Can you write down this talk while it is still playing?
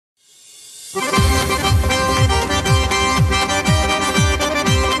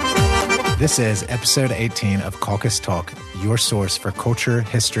This is episode 18 of Caucasus Talk, your source for culture,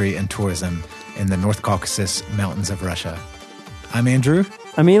 history, and tourism in the North Caucasus Mountains of Russia. I'm Andrew.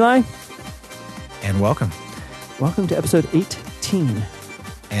 I'm Eli. And welcome. Welcome to episode 18.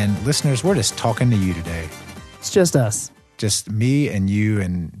 And listeners, we're just talking to you today. It's just us. Just me and you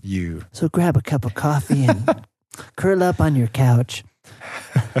and you. So grab a cup of coffee and curl up on your couch.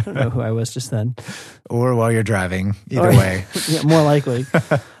 I don't know who I was just then. Or while you're driving. Either way. Yeah, more likely.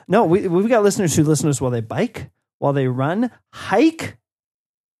 No, we've got listeners who listen to us while they bike, while they run, hike.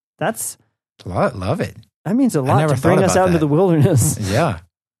 That Love it. means a lot to bring us out into the wilderness. Yeah.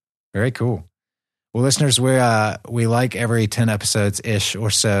 Very cool. Well, listeners, we like every 10 episodes-ish or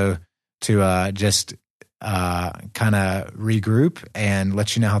so to just kind of regroup and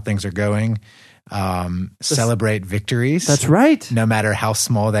let you know how things are going. Celebrate victories. That's right. No matter how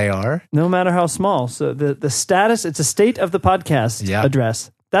small they are. No matter how small. So the status, it's a state of the podcast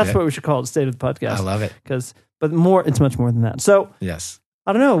address. That's what we should call it, state of the podcast. I love it. But it's much more than that. So, yes.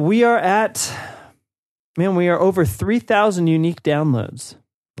 I don't know. We are over 3,000 unique downloads.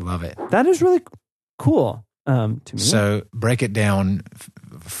 Love it. That is really cool to me. So break it down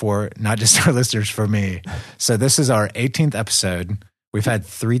for not just our listeners, for me. So this is our 18th episode. We've had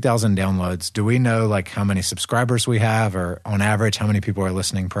 3,000 downloads. Do we know like how many subscribers we have, or on average, how many people are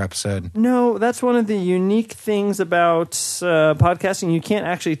listening per episode? No, that's one of the unique things about podcasting. You can't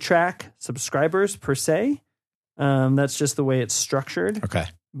actually track subscribers per se. That's just the way it's structured. Okay.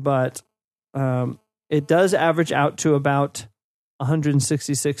 But it does average out to about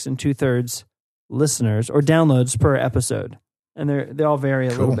 166 2/3 listeners or downloads per episode. And they all vary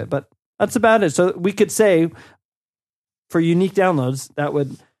a little bit, but that's about it. So we could say for unique downloads, that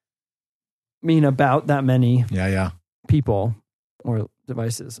would mean about that many people or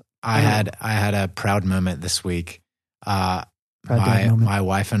devices. I had a proud moment this week. My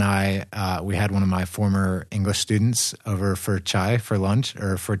wife and I, we had one of my former English students over for chai, for lunch,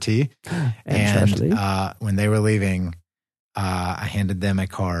 or for tea. And when they were leaving, I handed them a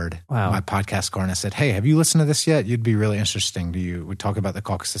card, my podcast card, and I said, "Hey, have you listened to this yet? You'd be really interesting to you. We talk about the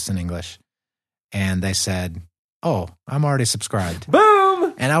Caucasus in English." And they said, "Oh, I'm already subscribed."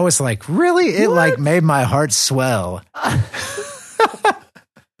 Boom! And I was like, really? It made my heart swell.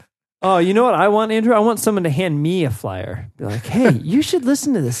 Oh, you know what I want, Andrew? I want someone to hand me a flyer. Be like, "Hey, you should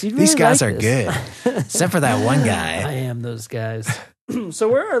listen to this. These guys are good." Except for that one guy. I am those guys. So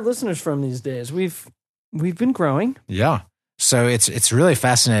where are our listeners from these days? We've been growing. Yeah. So it's really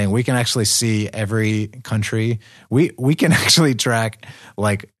fascinating. We can actually see every country. We can actually track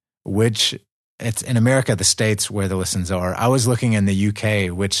like which, it's in America, the states where the listens are. I was looking in the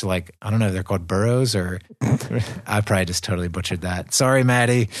UK, which I don't know, they're called boroughs, or I probably just totally butchered that. Sorry,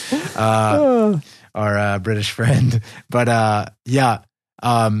 Maddie, our British friend. But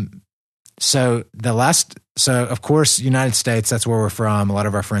So of course, United States, that's where we're from. A lot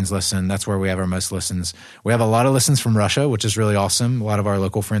of our friends listen. That's where we have our most listens. We have a lot of listens from Russia, which is really awesome. A lot of our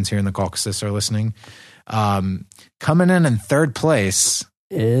local friends here in the Caucasus are listening. Coming in third place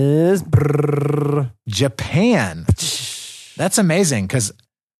is Japan. That's amazing, because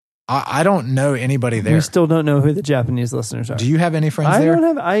I don't know anybody there. We still don't know who the Japanese listeners are. Do you have any friends there?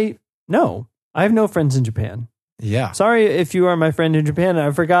 No, I have no friends in Japan. Yeah. Sorry if you are my friend in Japan and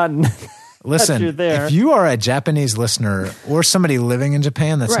I've forgotten. Listen, you're there. If you are a Japanese listener or somebody living in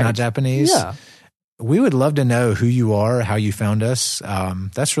Japan that's not Japanese, we would love to know who you are, how you found us.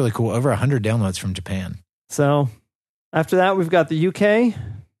 That's really cool. Over 100 downloads from Japan. So after that, we've got the UK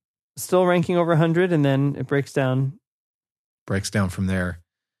still ranking over 100, and then it breaks down from there.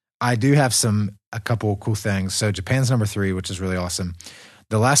 I do have a couple of cool things. So Japan's number 3, which is really awesome.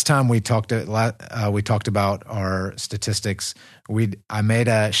 The last time we talked about our statistics, I made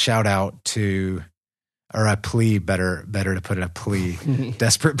a shout out to, or a plea, better to put it, a plea,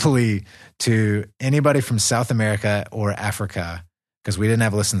 desperate plea to anybody from South America or Africa, because we didn't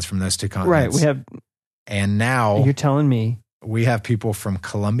have listens from those two continents. Right, we have. And now you're telling me we have people from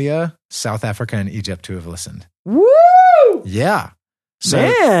Colombia, South Africa, and Egypt who have listened. Woo! Yeah. So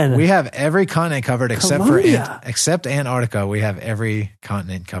we have every continent covered except Antarctica. We have every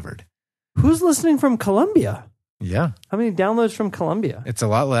continent covered. Who's listening from Colombia? Yeah. How many downloads from Colombia? It's a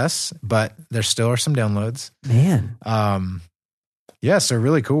lot less, but there still are some downloads. Man. Yeah, so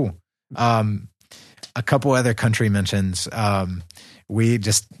really cool. A couple other country mentions. We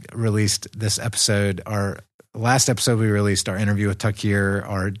just released this episode. Our last episode we released our interview with Takir,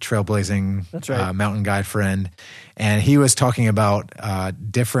 our trailblazing mountain guide friend. And he was talking about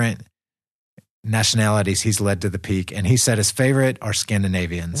different nationalities he's led to the peak. And he said his favorite are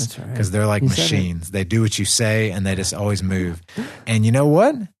Scandinavians because they're like machines. They do what you say and they just always move. And you know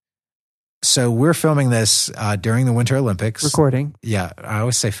what? So we're filming this during the Winter Olympics. Recording. Yeah, I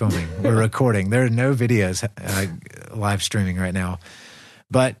always say filming. We're recording. There are no videos live streaming right now.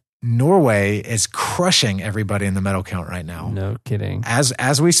 But Norway is crushing everybody in the medal count right now. No kidding.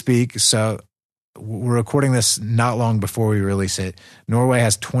 As we speak, so we're recording this not long before we release it. Norway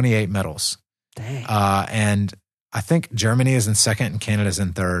has 28 medals. Dang. And I think Germany is in second and Canada's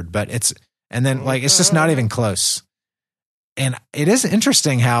in third. But it's just not even close. And it is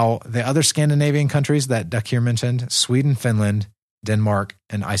interesting how the other Scandinavian countries that Dakir mentioned, Sweden, Finland, Denmark,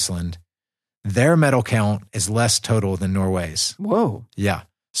 and Iceland, their medal count is less total than Norway's. Whoa. Yeah.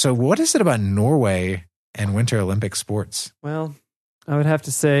 So what is it about Norway and Winter Olympic sports? Well, I would have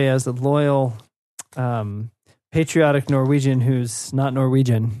to say, as a loyal, patriotic Norwegian who's not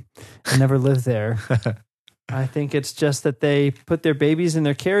Norwegian and never lived there, I think it's just that they put their babies in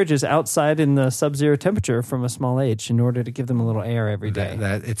their carriages outside in the sub-zero temperature from a small age in order to give them a little air every day.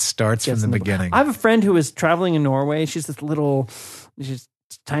 That it starts from the beginning. I have a friend who was traveling in Norway. She's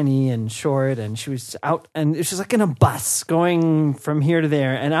tiny and short, and she was out, and she's like in a bus going from here to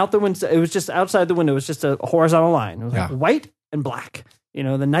there, and out the window. It was just outside the window. It was just a horizontal line. It was like white and black. You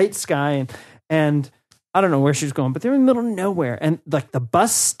know, the night sky, and I don't know where she was going, but they're in the middle of nowhere. And like the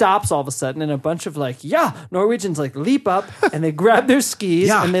bus stops all of a sudden, and a bunch of Norwegians like leap up and they grab their skis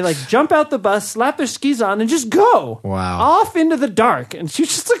and they like jump out the bus, slap their skis on, and just go off into the dark. And she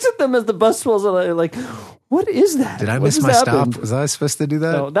just looks at them as the bus pulls away, like, what is that? Did I miss my stop? Was I supposed to do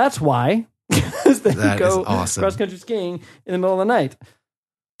that? So that's why. Because they go awesome. cross-country skiing in the middle of the night.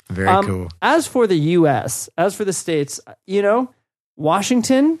 Very cool. As for the U.S., as for the states,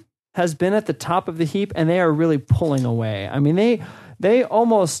 Washington has been at the top of the heap, and they are really pulling away. I mean, they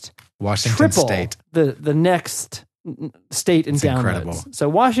almost Washington triple State, the next state in downloads. Incredible. So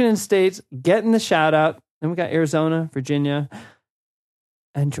Washington State's getting the shout out. Then we got Arizona, Virginia,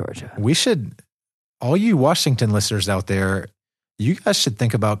 and Georgia. We should, all you Washington listeners out there, you guys should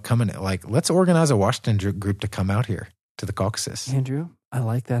think about coming. Like, let's organize a Washington group to come out here to the Caucasus. Andrew, I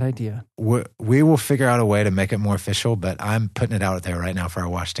like that idea. We will figure out a way to make it more official, but I'm putting it out there right now for our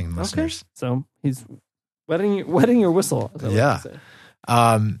Washington listeners. So he's wetting your whistle. Yeah.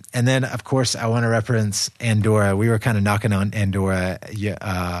 And then, of course, I want to reference Andorra. We were kind of knocking on Andorra,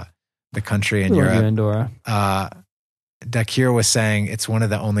 the country in Europe. Andorra. Dakir was saying it's one of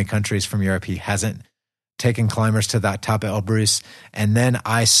the only countries from Europe he hasn't taken climbers to that top of Elbrus. And then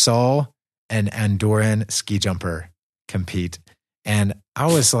I saw an Andorran ski jumper compete. And I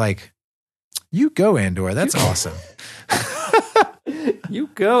was like, you go, Andorra. That's awesome. You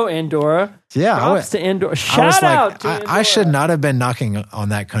go, Andorra. Yeah. Props to Andorra. Shout out to Andorra. I should not have been knocking on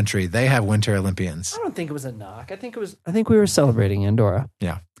that country. They have Winter Olympians. I don't think it was a knock. I think we were celebrating Andorra.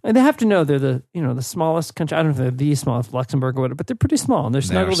 Yeah. And they have to know they're the smallest country. I don't know if they're the smallest, Luxembourg or whatever, but they're pretty small. And they're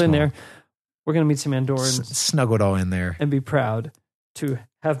snuggled in there. We're going to meet some Andorrans. Snuggled all in there. And be proud to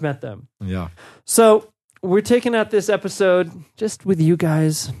have met them. Yeah. So we're taking out this episode just with you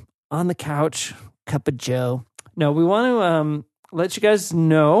guys on the couch, cup of joe. No, we want to let you guys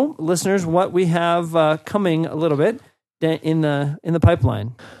know, listeners, what we have coming a little bit in the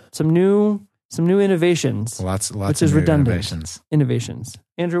pipeline. Some new innovations. Lots which of is new redundant innovations.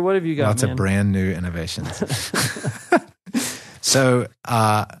 Andrew, what have you got? Lots of brand new innovations. So,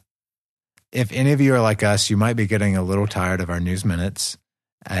 if any of you are like us, you might be getting a little tired of our news minutes,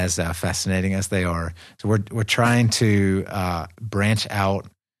 as fascinating as they are. So we're trying to branch out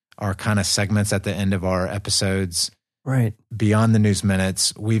our kind of segments at the end of our episodes, right, beyond the news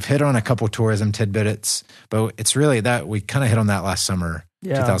minutes. We've hit on a couple tourism tidbits, but it's really that we kind of hit on that last summer,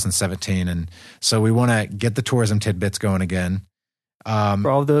 2017, and so we want to get the tourism tidbits going again. For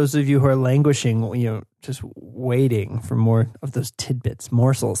all those of you who are languishing, just waiting for more of those tidbits,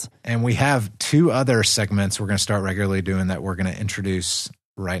 morsels. And we have two other segments we're going to start regularly doing that we're going to introduce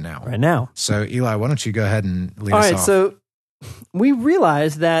right now. So, Eli, why don't you go ahead and lead us off? All right, so we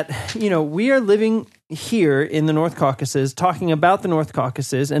realize that, we are living here in the North Caucasus, talking about the North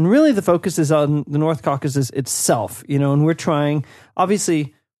Caucasus, and really the focus is on the North Caucasus itself, and we're trying,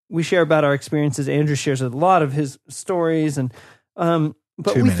 obviously, we share about our experiences. Andrew shares a lot of his stories, and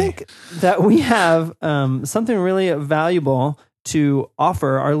but we think that we have something really valuable to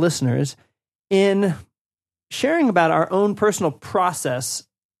offer our listeners in sharing about our own personal process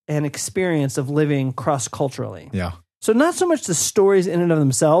and experience of living cross-culturally. Yeah. So not so much the stories in and of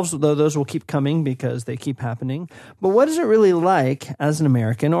themselves, though those will keep coming because they keep happening, but what is it really like as an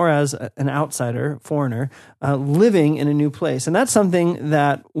American or as an outsider, foreigner, living in a new place? And that's something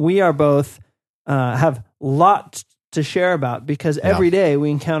that we are both have lots to share about, because every day we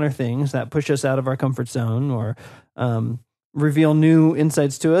encounter things that push us out of our comfort zone or reveal new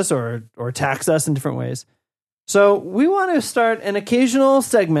insights to us or tax us in different ways. So we want to start an occasional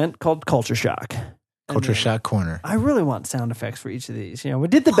segment called Culture Shock. Culture Shock Corner. I really want sound effects for each of these. We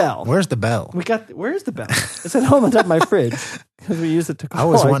did the bell. Where's the bell? Where's the bell? It's at home on top of my fridge because we use it to call. I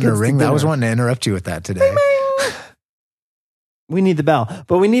was wanting to ring that. I was wanting to interrupt you with that today. Bing, bing. We need the bell,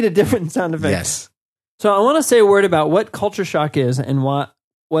 but we need a different sound effect. Yes. So I want to say a word about what Culture Shock is and what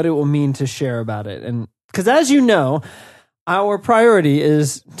it will mean to share about it. And because as you know, our priority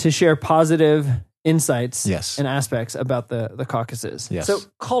is to share positive insights and aspects about the caucuses. Yes. So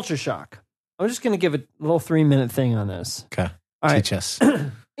Culture Shock. I'm just going to give a little 3-minute thing on this. Okay. All right. Teach us.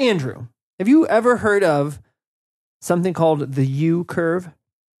 Andrew, have you ever heard of something called the U curve?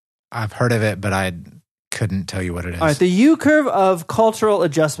 I've heard of it, but I couldn't tell you what it is. All right. The U curve of cultural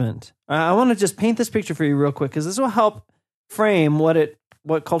adjustment. I want to just paint this picture for you real quick because this will help frame what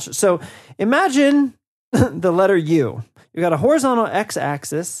culture. So imagine the letter U. You've got a horizontal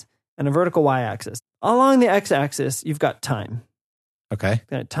x-axis and a vertical y-axis. Along the x-axis, you've got time. Okay.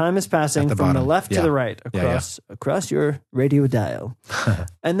 Time is passing from the left to the right across your radio dial.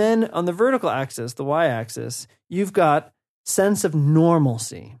 And then on the vertical axis, the y-axis, you've got sense of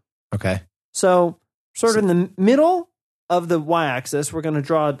normalcy. Okay. So sort of in the middle of the y-axis, we're going to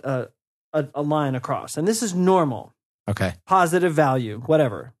draw a line across. And this is normal. Okay. Positive value,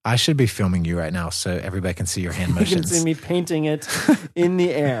 whatever. I should be filming you right now so everybody can see your hand motions. You can see me painting it in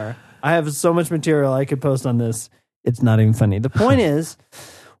the air. I have so much material I could post on this. It's not even funny. The point is,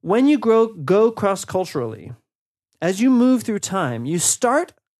 when you go cross-culturally, as you move through time, you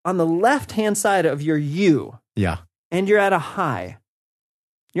start on the left-hand side of your U. Yeah. And you're at a high.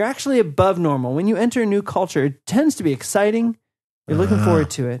 You're actually above normal. When you enter a new culture, it tends to be exciting. You're looking forward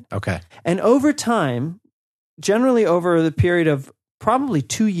to it. Okay. And over time, generally over the period of probably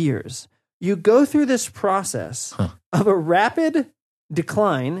 2 years, you go through this process of a rapid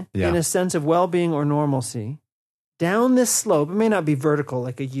decline in a sense of well-being or normalcy down this slope. It may not be vertical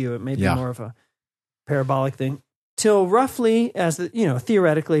like a U. It may be more of a parabolic thing till roughly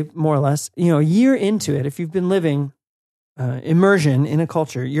theoretically, more or less, a year into it, if you've been living immersion in a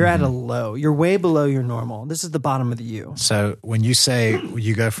culture, you're at a low. You're way below your normal. This is the bottom of the U. So when you say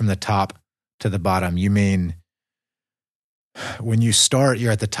you go from the top to the bottom, you mean when you start,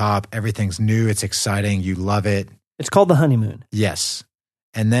 you're at the top, everything's new, it's exciting, you love it. It's called the honeymoon. Yes.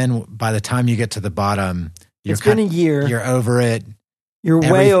 And then by the time you get to the bottom, it's been a year. You're over it. You're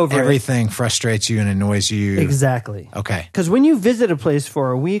way over everything frustrates you and annoys you. Exactly. Okay. Because when you visit a place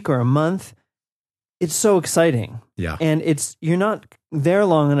for a week or a month, it's so exciting. Yeah. And you're not there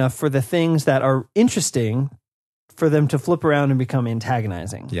long enough for the things that are interesting for them to flip around and become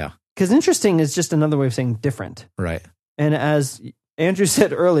antagonizing. Yeah. Because interesting is just another way of saying different. Right. And as Andrew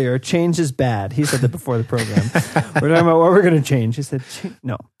said earlier, change is bad. He said that before the program. We're talking about what we're going to change. He said,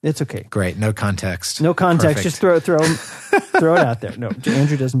 no, it's okay. Great. No context. No context. Perfect. Just throw it out there. No,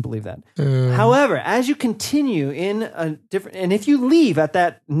 Andrew doesn't believe that. However, as you continue in a different, and if you leave at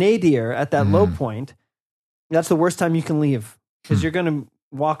that nadir, at that low point, that's the worst time you can leave because you're going to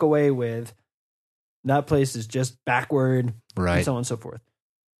walk away with that place is just backward, right, and so on and so forth.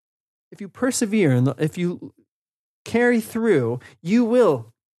 If you persevere and if you carry through, you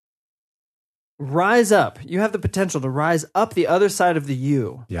will rise up. You have the potential to rise up the other side of the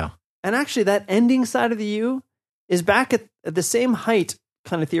U. Yeah. And actually, that ending side of the U is back at the same height,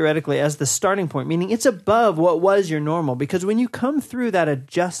 kind of theoretically, as the starting point, meaning it's above what was your normal. Because when you come through that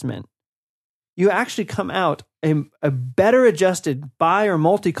adjustment, you actually come out a better adjusted bi or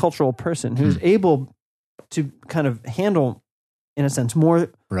multicultural person who's able to kind of handle, in a sense, more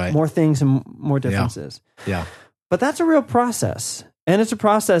things and more differences. Yeah. But that's a real process. And it's a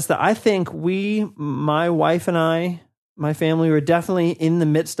process that I think my wife and I, my family, were definitely in the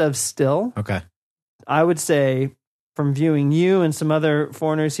midst of still. Okay. I would say from viewing you and some other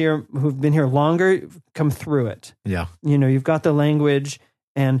foreigners here who've been here longer, come through it. Yeah. You've got the language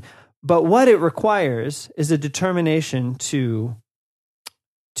but what it requires is a determination to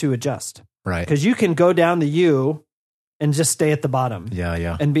adjust. Right. Because you can go down the U and just stay at the bottom.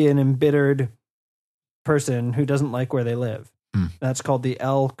 Yeah. And be an embittered person who doesn't like where they live. That's called the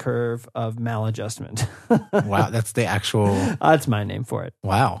L curve of maladjustment. Wow, that's the actual... That's my name for it.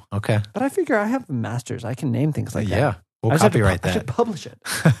 Wow, okay. But I figure I have a master's. I can name things like that. Yeah, we'll copyright that. I should publish it.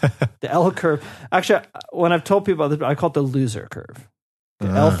 The L curve. Actually, when I've told people about this, I call it the loser curve. The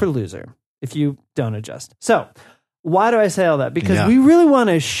L for loser, if you don't adjust. So why do I say all that? Because we really want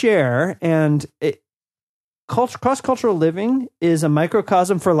to share, and cross-cultural living is a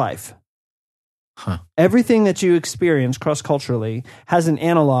microcosm for life. Everything that you experience cross-culturally has an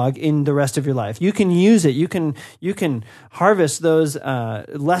analog in the rest of your life. You can use it. You can harvest those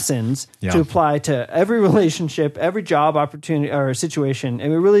lessons to apply to every relationship, every job opportunity or situation.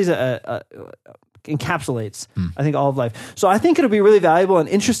 And it really is encapsulates, I think, all of life. So I think it'll be really valuable and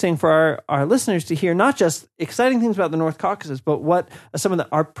interesting for our listeners to hear not just exciting things about the North Caucasus, but what some of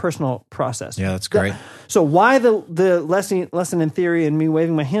our personal process. Yeah, that's great. So why the lesson in theory and me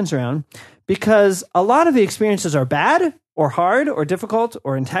waving my hands around? Because a lot of the experiences are bad or hard or difficult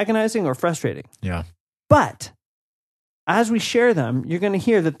or antagonizing or frustrating. Yeah. But as we share them, you're going to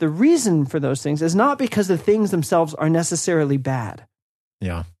hear that the reason for those things is not because the things themselves are necessarily bad.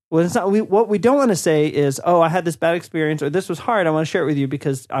 Yeah. Well, it's not. What we don't want to say is, "Oh, I had this bad experience," or "This was hard. I want to share it with you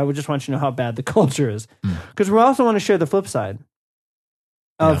because I would just want you to know how bad the culture is." Because we also want to share the flip side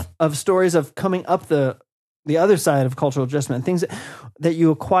of stories of coming up the other side of cultural adjustment, things that you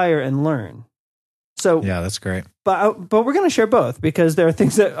acquire and learn. So yeah, that's great. But we're going to share both because there are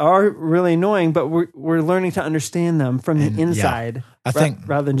things that are really annoying, but we're learning to understand them from the inside. I think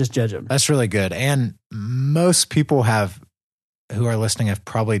rather than just judge them. That's really good. And most people who are listening have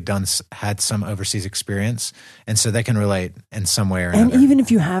probably had some overseas experience, and so they can relate in some way or another. And even if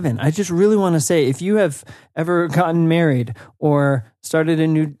you haven't, I just really want to say, if you have ever gotten married or started a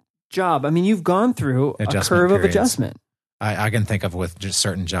new job, I mean, you've gone through a curve of adjustment. I can think of with just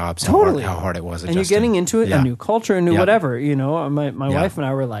certain jobs how hard it was adjusting. And you're getting into it, a new culture, a new whatever. You know, my wife and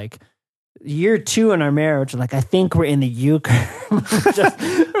I were like, year 2 in our marriage, like, I think we're in the U curve.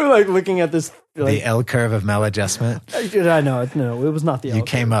 We're like looking at this. Like, the L curve of maladjustment. I know. No, it was not the L curve. You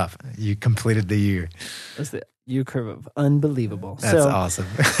came up. You completed the U. That's the U curve of unbelievable. That's awesome.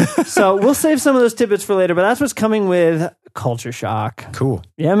 So we'll save some of those tidbits for later, but that's what's coming with Culture Shock. Cool.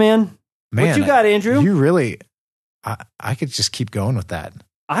 Yeah, man. What you got, Andrew? You really, I could just keep going with that.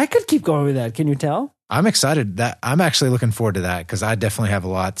 I could keep going with that. Can you tell? I'm excited. I'm actually looking forward to that because I definitely have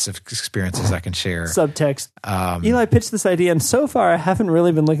lots of experiences I can share. Subtext. Eli pitched this idea, and so far I haven't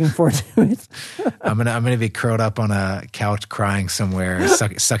really been looking forward to it. I'm gonna be curled up on a couch crying somewhere,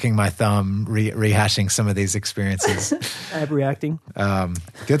 sucking my thumb, rehashing some of these experiences. Reacting.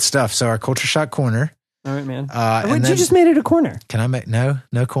 Good stuff. So our Culture Shock corner. All right, man. Wait, you just made it a corner. Can I make no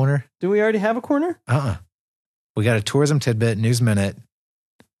corner? Do we already have a corner? We got a tourism tidbit, news minute,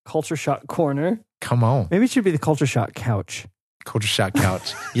 Culture Shock corner. Come on. Maybe it should be the Culture Shock couch. Culture Shock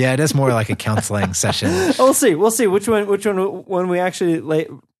couch. Yeah, it is more like a counseling session. We'll see which one when we actually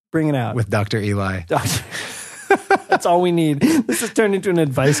bring it out with Dr. Eli. That's all we need. This has turned into an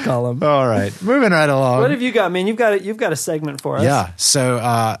advice column. All right, moving right along. What have you got, man? You've got a segment for us. Yeah.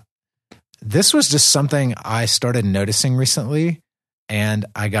 So this was just something I started noticing recently, and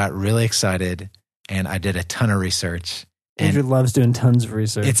I got really excited, and I did a ton of research. Andrew loves doing tons of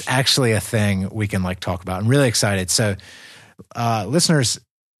research. It's actually a thing we can talk about. I'm really excited. So, listeners,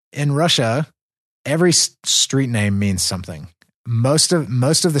 in Russia, every street name means something. Most of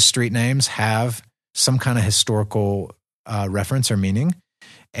the street names have some kind of historical reference or meaning,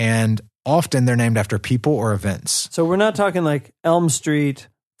 and often they're named after people or events. So we're not talking like Elm Street,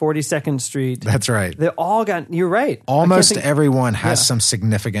 42nd Street. That's right. They all got. You're right. Almost everyone has some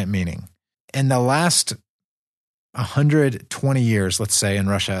significant meaning. In the last 120 years, let's say, in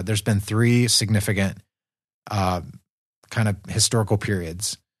Russia, there's been 3 significant kind of historical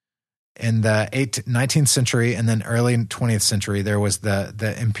periods. In the 19th century and then early 20th century, there was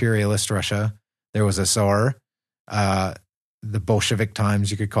the imperialist Russia. There was a Tsar, the Bolshevik times,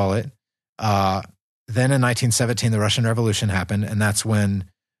 you could call it. Then in 1917, the Russian Revolution happened, and that's when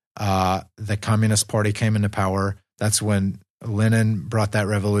the Communist Party came into power. That's when Lenin brought that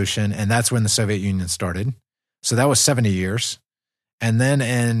revolution, and that's when the Soviet Union started. So that was 70 years. And then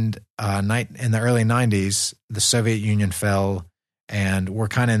in the early 90s, the Soviet Union fell, and we're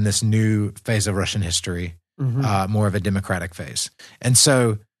kind of in this new phase of Russian history, more of a democratic phase. And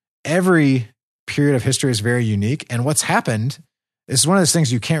so every period of history is very unique. And what's happened is one of those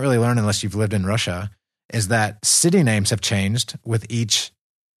things you can't really learn unless you've lived in Russia, is that city names have changed with each.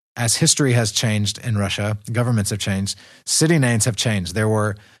 As history has changed in Russia, governments have changed, city names have changed. There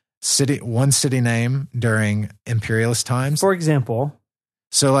were one city name during imperialist times. For example?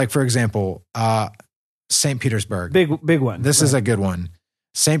 So for example, St. Petersburg. Big one. This is a good one.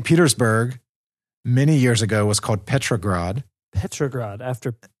 St. Petersburg, many years ago, was called Petrograd. Petrograd,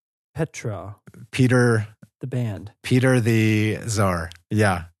 after Petra. Peter. The band. Peter the Tsar.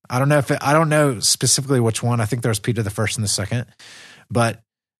 Yeah. I don't know specifically which one. I think there was Peter the First and the Second. But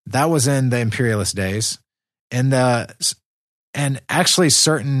that was in the imperialist days. And actually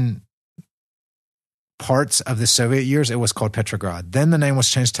certain parts of the Soviet years, it was called Petrograd. Then the name was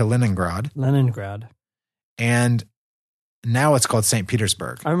changed to Leningrad. And now it's called St.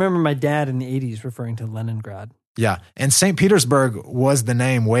 Petersburg. I remember my dad in the 80s referring to Leningrad. Yeah. And St. Petersburg was the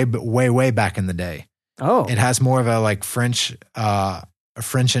name way back in the day. Oh. It has more of a like French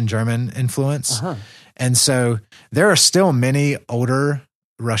and German influence. Uh-huh. And so there are still many older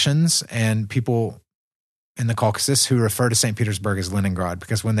Russians and people in the Caucasus who refer to St. Petersburg as Leningrad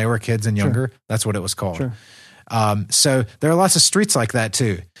because when they were kids and younger, that's what it was called. Sure. So there are lots of streets like that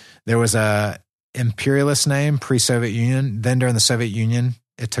too. There was a imperialist name pre-Soviet Union. Then during the Soviet Union,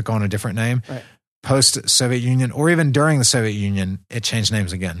 it took on a different name. Right. Post-Soviet Union, or even during the Soviet Union, it changed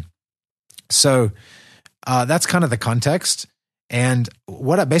names again. So that's kind of the context. And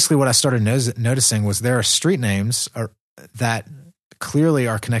what I started noticing was there are street names that clearly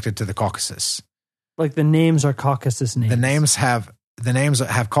are connected to the Caucasus. Like the names are Caucasus names. The names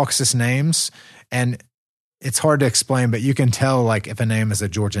have Caucasus names, and it's hard to explain, but you can tell like if a name is a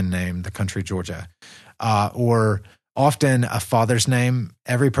Georgian name, the country Georgia, or often a father's name.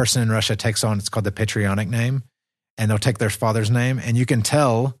 Every person in Russia takes on, it's called the patronymic name, and they'll take their father's name, and you can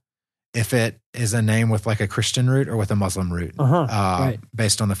tell if it is a name with like a Christian root or with a Muslim root, right,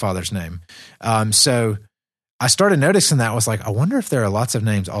 based on the father's name. So I started noticing that. I was like, I wonder if there are lots of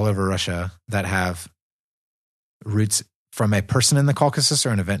names all over Russia that have roots from a person in the Caucasus or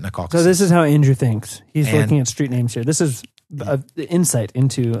an event in the Caucasus. So this is how Andrew thinks. He's looking at street names here. This is the insight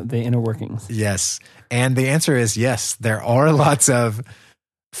into the inner workings. Yes. And the answer is yes. There are lots of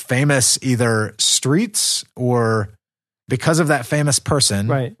famous either streets or because of that famous person,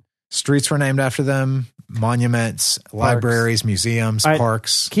 right, streets were named after them, monuments, libraries, museums,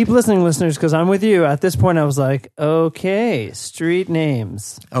 parks. Keep listening, listeners, because I'm with you. At this point, I was like, okay, street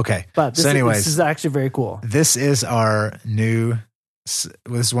names. Okay. But this is actually very cool. This is one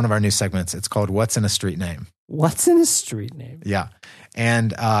of our new segments. It's called What's in a Street Name? What's in a street name? Yeah.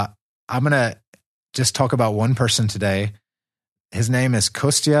 And I'm going to just talk about one person today. His name is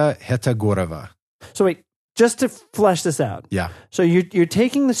Kostya Hetagorova. So wait, just to flesh this out. Yeah. So you're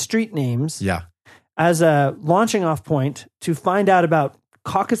taking the street names. Yeah. As a launching off point to find out about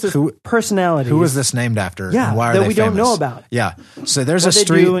Caucasus personalities. Who was this named after? Yeah, and why are that they we famous? Don't know about. Yeah, so there's a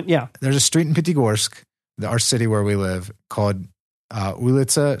street. There's a street in Pitigorsk, our city where we live, called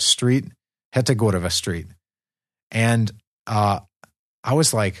Ulitsa Street, Hetagorova Street, and I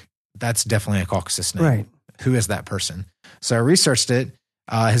was like, that's definitely a Caucasus name. Right? Who is that person? So I researched it.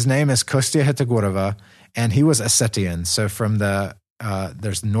 His name is Kostya Hetagorova, and he was Ossetian. So from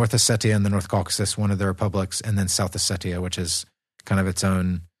there's North Ossetia in the North Caucasus, one of the republics, and then South Ossetia, which is kind of its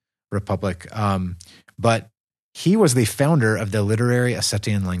own republic. But he was the founder of the literary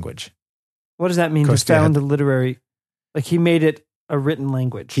Ossetian language. What does that mean? To found the literary, like he made it a written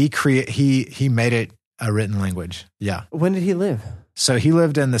language. He made it a written language. Yeah. When did he live? So he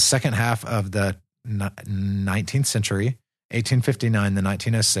lived in the second half of the 19th century, 1859 to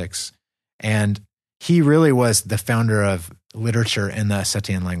 1906, and he really was the founder of literature in the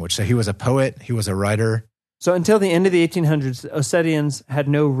Ossetian language. So he was a poet, he was a writer. So until the end of the 1800s, Ossetians had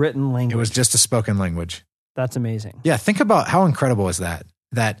no written language. It was just a spoken language. That's amazing. Yeah, think about how incredible is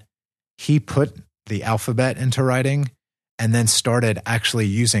that he put the alphabet into writing and then started actually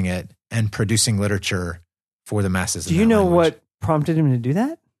using it and producing literature for the masses. Do you know what prompted him to do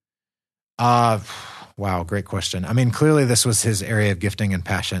that? Wow, great question. I mean, clearly this was his area of gifting and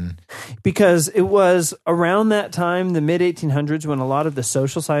passion. Because it was around that time, the mid-1800s, when a lot of the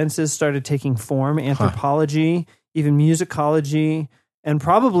social sciences started taking form, anthropology, even musicology, and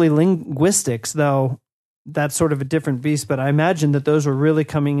probably linguistics, though that's sort of a different beast. But I imagine that those were really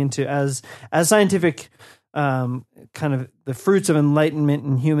coming into as scientific kind of the fruits of enlightenment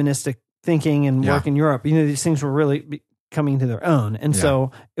and humanistic thinking and work in Europe. You know, these things were really coming to their own. And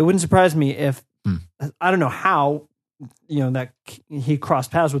so it wouldn't surprise me if, I don't know how, that he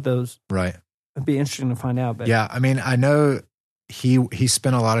crossed paths with those. Right. It'd be interesting to find out. But yeah, I mean, I know he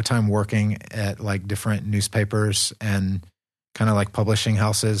spent a lot of time working at like different newspapers and kind of like publishing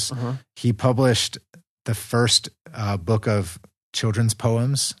houses. Uh-huh. He published the first book of children's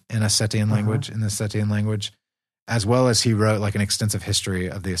poems in Ossetian language, as well as he wrote like an extensive history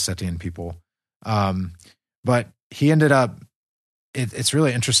of the Ossetian people. But he ended up, it's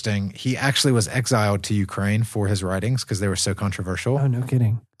really interesting. He actually was exiled to Ukraine for his writings because they were so controversial. Oh, no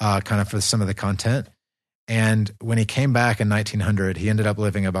kidding. Kind of for some of the content. And when he came back in 1900, he ended up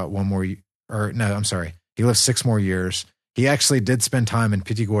living about he lived 6 more years. He actually did spend time in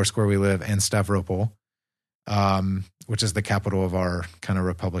Pitigorsk, where we live, and Stavropol, which is the capital of our kind of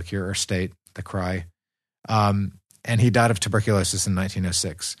republic here, or state, the Krai. and he died of tuberculosis in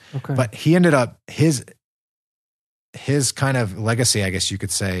 1906. Okay. But he ended up, his kind of legacy, I guess you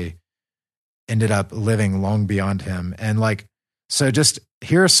could say, ended up living long beyond him. And like, so just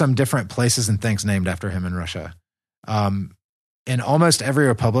here are some different places and things named after him in Russia. In almost every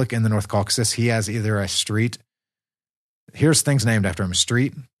republic in the North Caucasus, he has either a street. Here's things named after him: a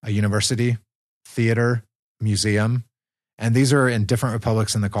street, a university, theater, museum. And these are in different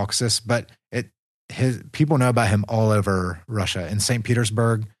republics in the Caucasus, but people know about him all over Russia. In St.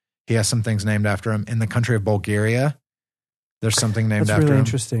 Petersburg, he has some things named after him. In the country of Bulgaria, there's something named after him. That's really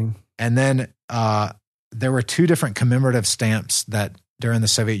interesting. And then there were 2 different commemorative stamps that during the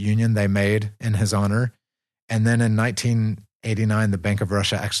Soviet Union they made in his honor. And then in 1989, the Bank of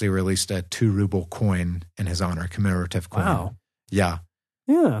Russia actually released a 2-ruble coin in his honor, commemorative coin. Wow. Yeah.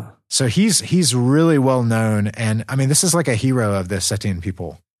 Yeah. So he's really well known. And I mean, this is like a hero of the Ossetian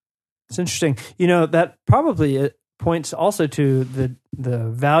people. It's interesting. You know, that probably points also to the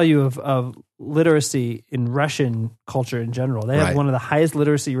value of literacy in Russian culture in general. They have one of the highest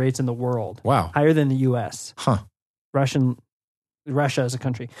literacy rates in the world. Wow. Higher than the U.S. Huh. Russia as a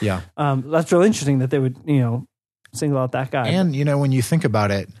country. Yeah. That's really interesting that they would, single out that guy. And, when you think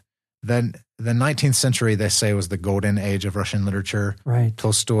about it, then the 19th century, they say, was the golden age of Russian literature. Right.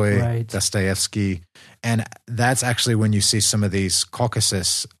 Tolstoy, Dostoevsky. And that's actually when you see some of these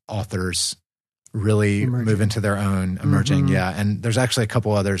Caucasus authors really move into their own, emerging. Mm-hmm. Yeah. And there's actually a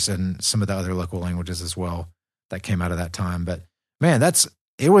couple others in some of the other local languages as well that came out of that time. But man,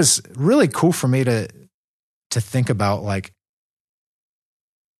 it was really cool for me to think about, like,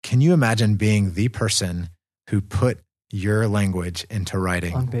 can you imagine being the person who put your language into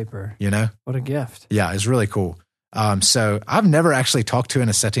writing on paper? What a gift. Yeah, it's really cool. So I've never actually talked to an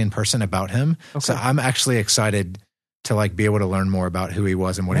Ossetian person about him. Okay. So I'm actually excited to like be able to learn more about who he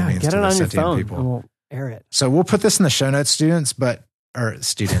was and what he means to the Ossetian people. And we'll air it. So we'll put this in the show notes, students. I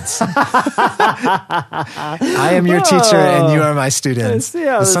am your teacher and you are my students.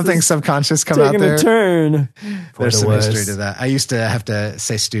 Does something subconscious come out there? Taking a turn. There's some history to that. I used to have to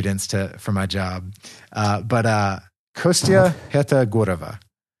say students for my job. But Kostya Hetagorova.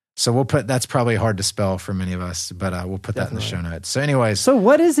 So we'll put, that's probably hard to spell for many of us, but we'll put that in the show notes. So anyways. So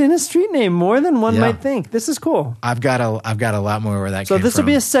what is in a street name? More than one might think. This is cool. I've got a lot more where that came from. So this will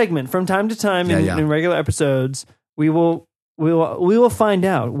be a segment from time to time in regular episodes. We will find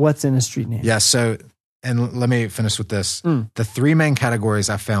out what's in a street name. Yeah. So, and let me finish with this. The 3 main categories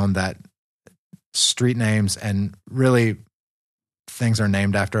I found that street names and really things are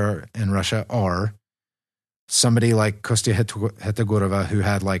named after in Russia are somebody like Kostya Hetagorova, who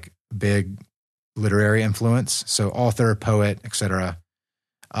had like big literary influence. So author, poet, etc.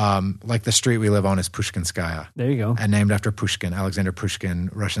 Like the street we live on is Pushkinskaya. There you go. And named after Pushkin, Alexander Pushkin.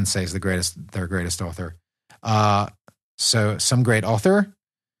 Russians say is their greatest author. So some great author,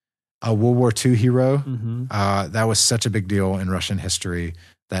 a World War II hero. Mm-hmm. That was such a big deal in Russian history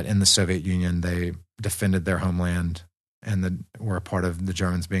that in the Soviet Union, they defended their homeland and were a part of the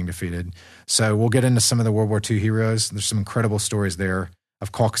Germans being defeated. So we'll get into some of the World War II heroes. There's some incredible stories there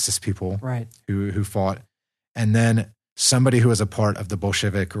of Caucasus people who fought. And then somebody who was a part of the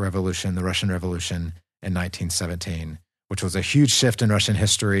Bolshevik Revolution, the Russian Revolution in 1917, which was a huge shift in Russian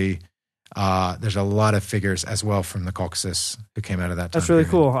history. There's a lot of figures as well from the Caucasus who came out of that time. That's really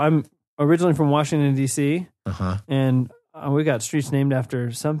cool. I'm originally from Washington, D.C., and we got streets named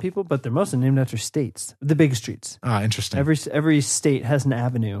after some people, but they're mostly named after states, the big streets. Interesting. Every state has an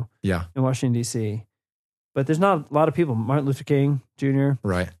avenue in Washington, D.C., but there's not a lot of people. Martin Luther King Jr.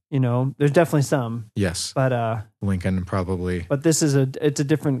 Right. There's definitely some. Yes. But Lincoln probably. But this is it's a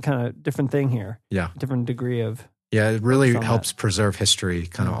different thing here. Yeah. Different degree of. Yeah, it really helps preserve history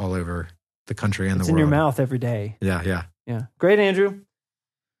kind of all over the country and the world. It's in your mouth every day. Yeah. Great, Andrew.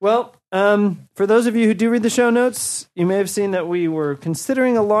 Well, for those of you who do read the show notes, you may have seen that we were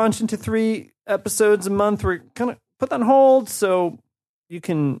considering a launch into 3 episodes a month. We're kind of put that on hold so you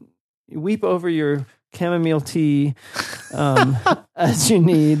can weep over your chamomile tea as you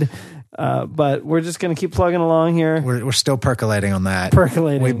need. But we're just going to keep plugging along here. We're still percolating on that.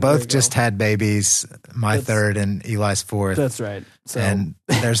 We both just had babies, my third and Eli's fourth. That's right. So, and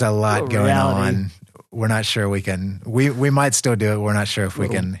there's a lot going on. We're not sure we can. We might still do it. We're not sure if we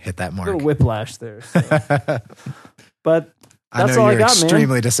can hit that mark. A little whiplash there. So. But I know you're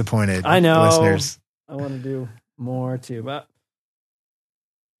extremely disappointed. I know. Listeners. I want to do more too, but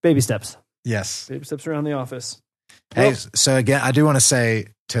baby steps. Yes. Baby steps around the office. Hey, so again, I do want to say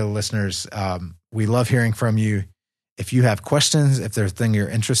to listeners, we love hearing from you. If you have questions, if there's a thing you're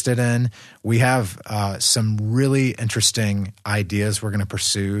interested in, we have some really interesting ideas we're going to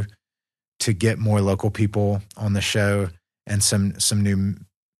pursue to get more local people on the show and some new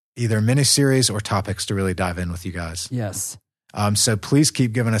either mini-series or topics to really dive in with you guys. Yes. So please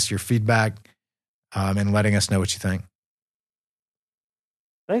keep giving us your feedback and letting us know what you think.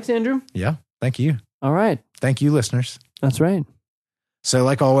 Thanks, Andrew. Yeah. Thank you. All right. Thank you, listeners. That's right. So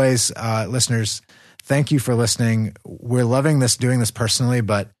like always, listeners, thank you for listening. We're loving doing this personally,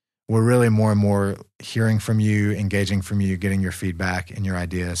 but we're really more and more hearing from you, engaging from you, getting your feedback and your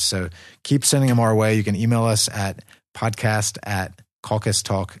ideas. So keep sending them our way. You can email us at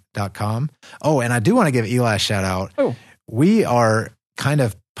podcast@caucustalk.com. Oh, and I do want to give Eli a shout out. Oh. We are kind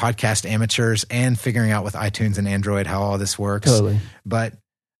of podcast amateurs and figuring out with iTunes and Android how all this works. Totally. But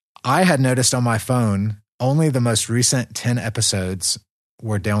I had noticed on my phone, only the most recent 10 episodes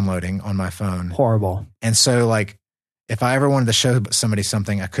were downloading on my phone. Horrible. And so like, if I ever wanted to show somebody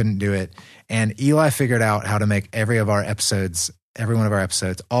something, I couldn't do it. And Eli figured out how to make every one of our episodes,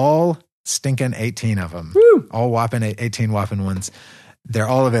 all stinking 18 of them, Woo! All whopping 18 whopping ones. They're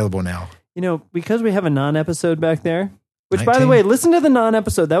all available now. You know, because we have a non-episode back there, which 19? by the way, listen to the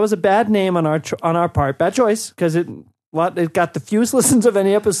non-episode. That was a bad name on our part. Bad choice, because it got the fewest listens of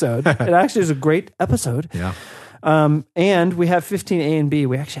any episode. It actually is a great episode. Yeah. And we have 15 A and B.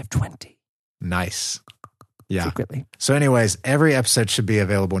 We actually have 20. Nice. Yeah. Secretly. So anyways, every episode should be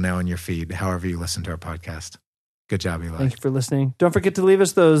available now in your feed, however you listen to our podcast. Good job, Eli. Thank you for listening. Don't forget to leave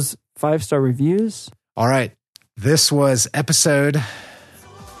us those 5-star reviews. All right. This was episode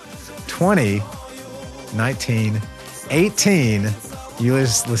 20, 19, 18. You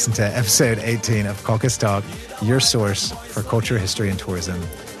just listened to episode 18 of Caucus Talk, your source for culture, history, and tourism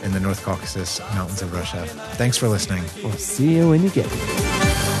in the North Caucasus Mountains of Russia. Thanks for listening. We'll see you when you get here.